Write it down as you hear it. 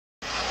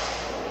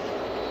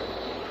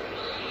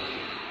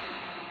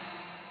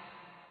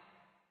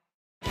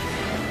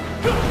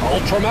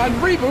Ultraman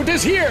Reboot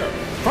is here!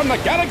 From the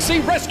Galaxy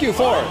Rescue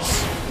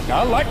Force!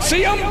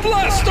 Galaxium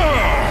Blaster!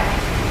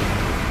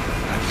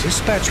 A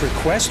dispatch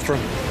request from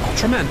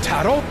Ultraman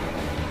Taro?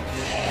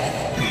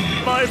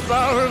 My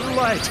power of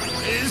light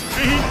is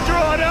being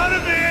drawn out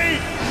of me!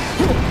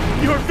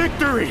 Your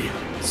victory!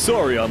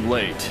 Sorry I'm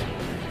late.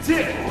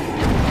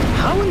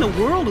 How in the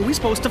world are we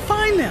supposed to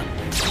find them?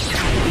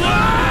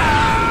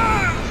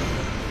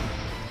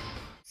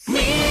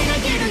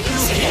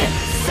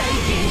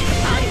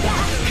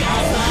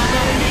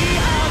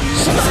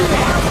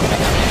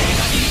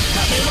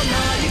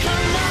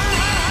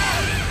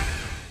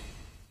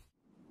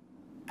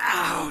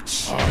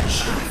 Ouch! I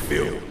should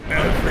fill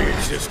every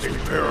existing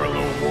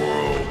parallel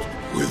world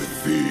with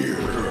fear.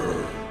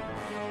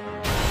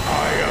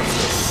 I am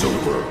the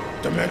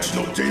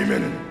super-dimensional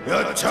demon,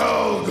 the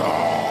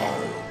Telgar.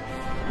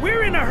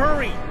 We're in a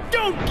hurry!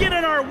 Don't get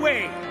in our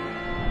way!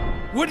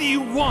 What do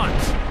you want?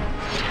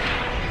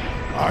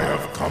 I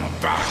have come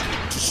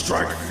back to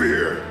strike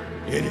fear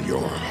in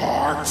your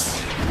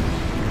hearts.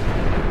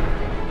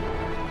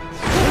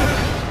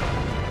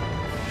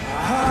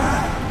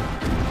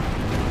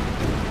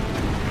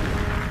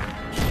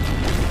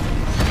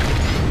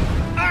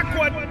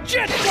 Aqua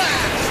Jet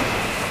Blast!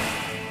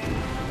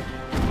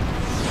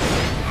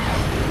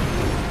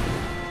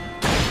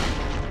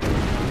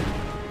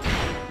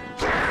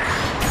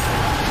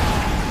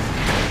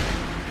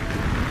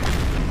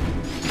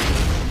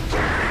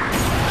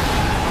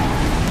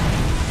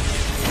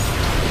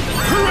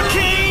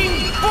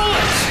 Hurricane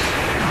Bullet!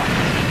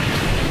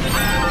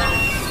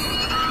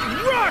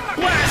 Rock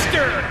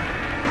Blaster!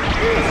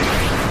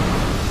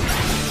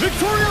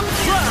 Victorium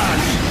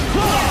Flash!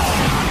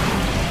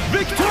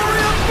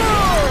 Victorium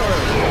Burn!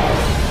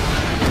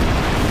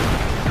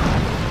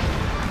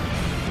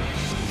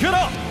 Get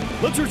up!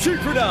 Let's retreat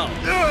for now!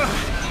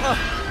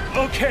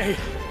 Okay.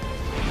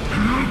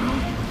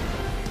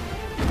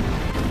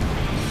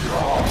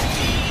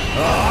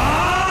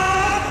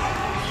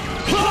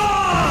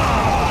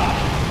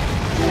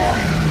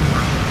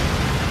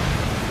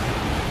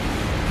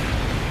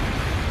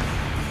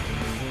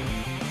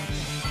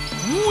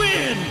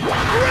 Win!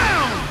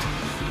 Round!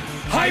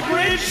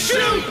 Hybrid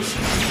shoot!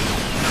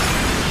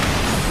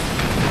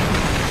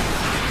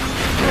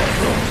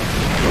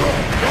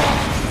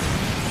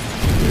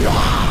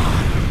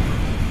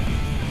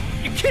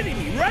 You're kidding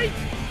me, right?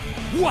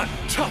 What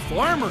tough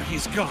armor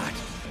he's got!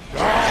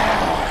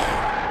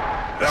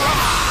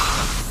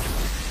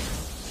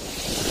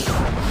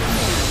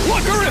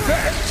 Locker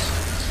effect!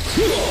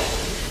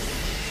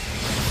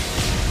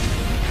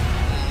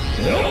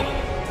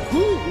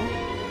 Who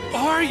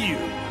are you?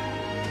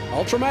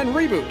 Ultraman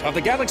Reboot of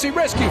the Galaxy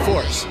Rescue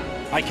Force.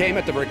 I came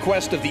at the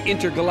request of the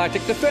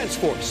Intergalactic Defense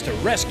Force to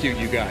rescue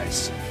you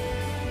guys.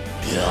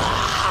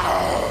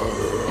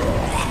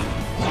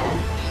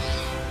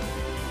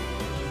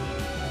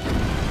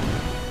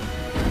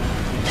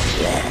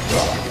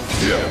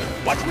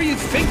 What were you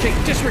thinking,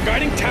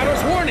 disregarding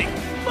Taro's warning?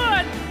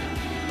 But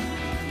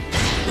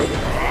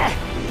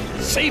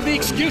Save the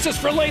excuses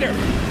for later.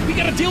 We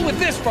gotta deal with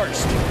this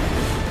first.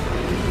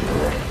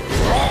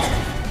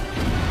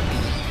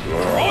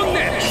 Wrong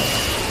neck.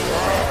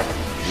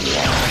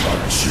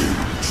 A cheap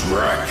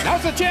trick.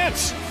 Now's the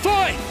chance.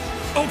 Fly.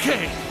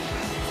 Okay.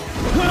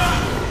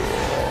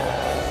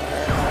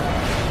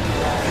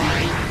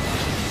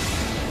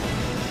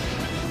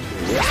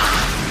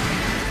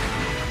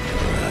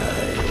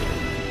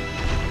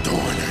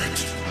 Darn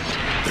it.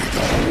 They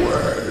got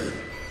away.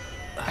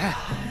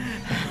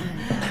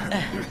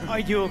 are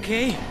you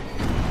okay?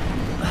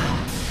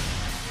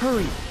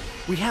 Hurry!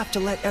 We have to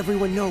let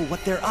everyone know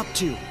what they're up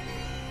to.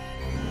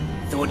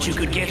 Thought you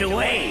could get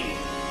away.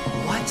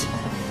 What?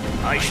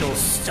 I shall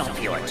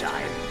stop your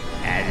time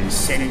and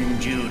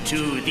send you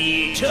to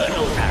the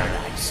Eternal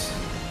Paradise.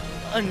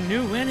 A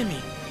new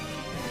enemy.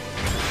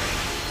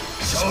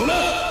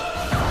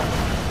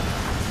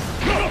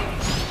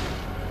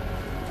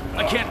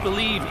 I can't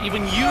believe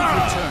even you've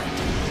returned.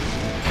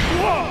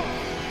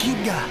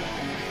 Ginga!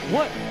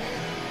 What?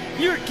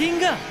 You're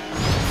Ginga?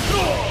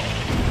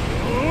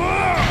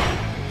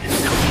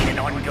 This has been an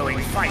ongoing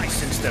fight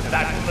since the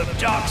Battle of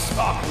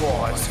Darkspark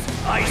Wars.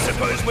 I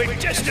suppose we're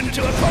destined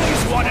to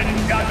oppose one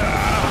another.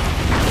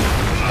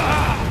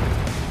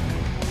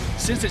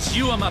 Since it's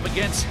you I'm up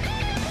against,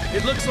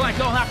 it looks like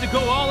I'll have to go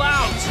all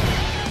out.